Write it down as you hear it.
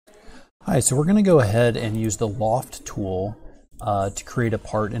Hi, so we're going to go ahead and use the Loft tool to create a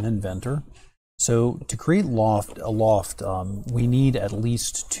part in Inventor. So to create a loft, we need at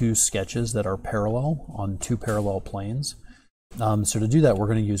least 2 sketches that are parallel on 2 parallel planes. So to do that, we're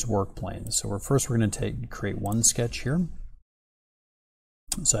going to use work planes. So first we're going to create one sketch here.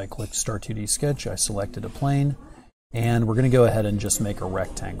 So I click Start 2D Sketch, I selected a plane, and we're going to go ahead and just make a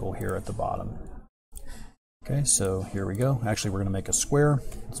rectangle here at the bottom. Okay, so here we go. Actually, we're going to make a square.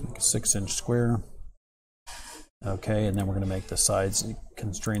 Let's make a 6-inch square. Okay, and then we're going to make the sides,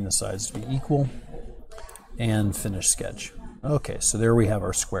 constrain the sides to be equal, and finish sketch. Okay, so there we have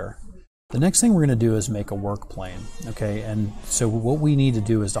our square. The next thing we're going to do is make a work plane. Okay, and so what we need to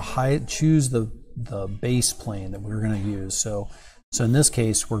do is to choose the base plane that we're going to use. So in this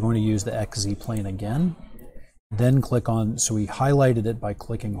case, we're going to use the XZ plane again. Then click on, so we highlighted it by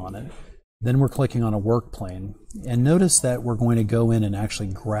clicking on it. Then we're clicking on a work plane, and notice that we're going to go in and actually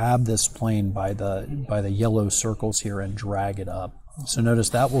grab this plane by the yellow circles here and drag it up. So notice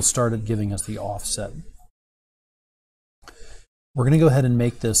that will start giving us the offset. We're going to go ahead and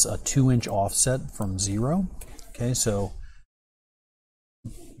make this a 2-inch offset from 0. Okay, so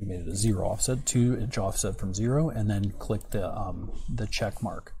we made it a 0 offset, 2-inch offset from 0, and then click the check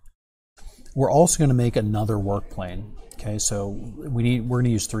mark. We're also going to make another work plane. Okay, so we're going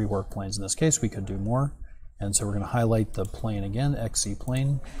to use 3 work planes in this case. We could do more, and so we're going to highlight the plane again, XZ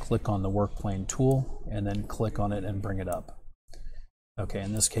plane, click on the work plane tool, and then click on it and bring it up. Okay,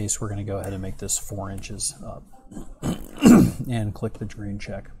 in this case, we're going to go ahead and make this 4 inches up, and click the green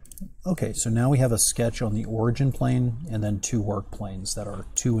check. Okay, so now we have a sketch on the origin plane, and then 2 work planes that are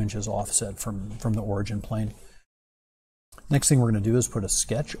 2 inches offset from the origin plane. Next thing we're going to do is put a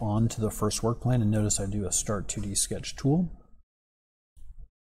sketch onto the first work plane, and notice I do a Start 2D Sketch tool.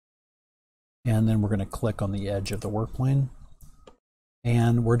 And then we're going to click on the edge of the work plane.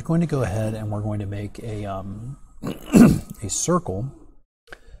 And we're going to go ahead and we're going to make a, a circle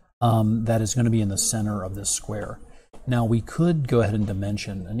that is going to be in the center of this square. Now we could go ahead and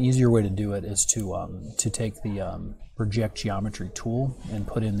dimension. An easier way to do it is to take the Project Geometry tool and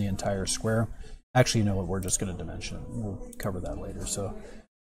put in the entire square. Actually, you know what, we're just going to dimension it. We'll cover that later. So,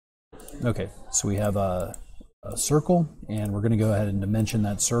 okay, so we have a circle, and we're going to go ahead and dimension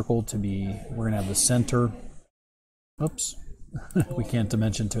that circle to be, we're going to have the center. Oops, we can't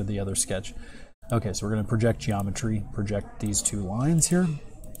dimension to the other sketch. Okay, so we're going to project geometry, project these 2 lines here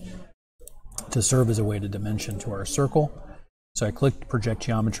to serve as a way to dimension to our circle. So I clicked Project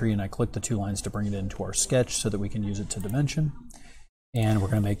Geometry, and I clicked the 2 lines to bring it into our sketch so that we can use it to dimension. And we're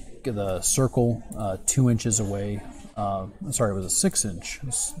going to make the circle 2 inches away. Sorry, it was a 6-inch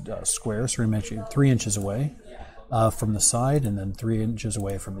square, so we're going to make it 3 inches away from the side, and then 3 inches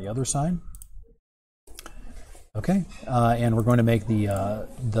away from the other side. Okay, and we're going to make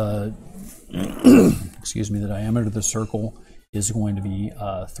the excuse me, the diameter of the circle is going to be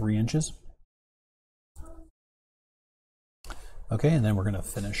 3 inches. Okay, and then we're going to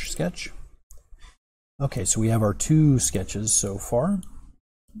finish sketch. Okay, so we have our 2 sketches so far,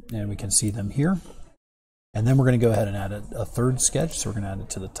 and we can see them here. And then we're going to go ahead and add a 3rd sketch, so we're going to add it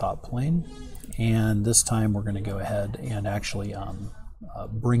to the top plane. And this time we're going to go ahead and actually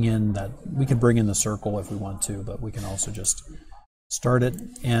bring in that, we can bring in the circle if we want to, but we can also just start it.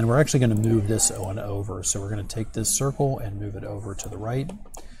 And we're actually going to move this one over. So we're going to take this circle and move it over to the right.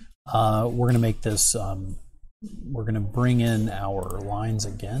 We're going to make this we're going to bring in our lines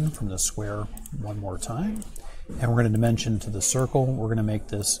again from the square one more time, and we're going to dimension to the circle. We're going to make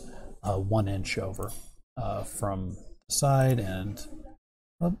this 1 inch over from the side, and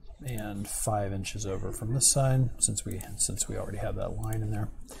 5 inches over from this side, since we already have that line in there.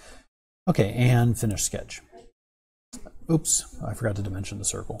 Okay, and finish sketch. Oops, I forgot to dimension the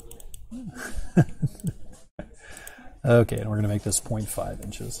circle. Okay, and we're going to make this 0.5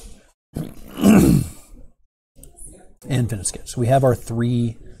 inches. And finish sketch. So we have our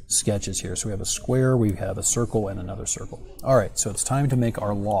 3 sketches here. So we have a square, we have a circle, and another circle. All right, so it's time to make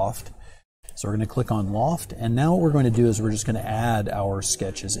our loft. So we're going to click on Loft, and now what we're going to do is we're just going to add our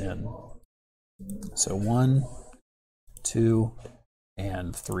sketches in. So 1, 2,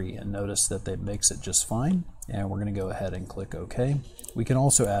 and 3, and notice that that makes it just fine. And we're going to go ahead and click OK. We can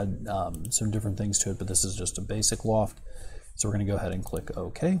also add some different things to it, but this is just a basic loft. So we're going to go ahead and click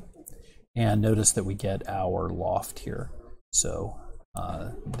OK. And notice that we get our loft here. So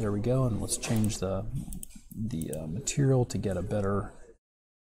there we go, and let's change the material to get a better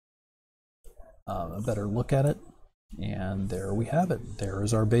look at it. And there we have it. There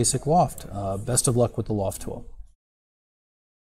is our basic loft. Best of luck with the Loft tool.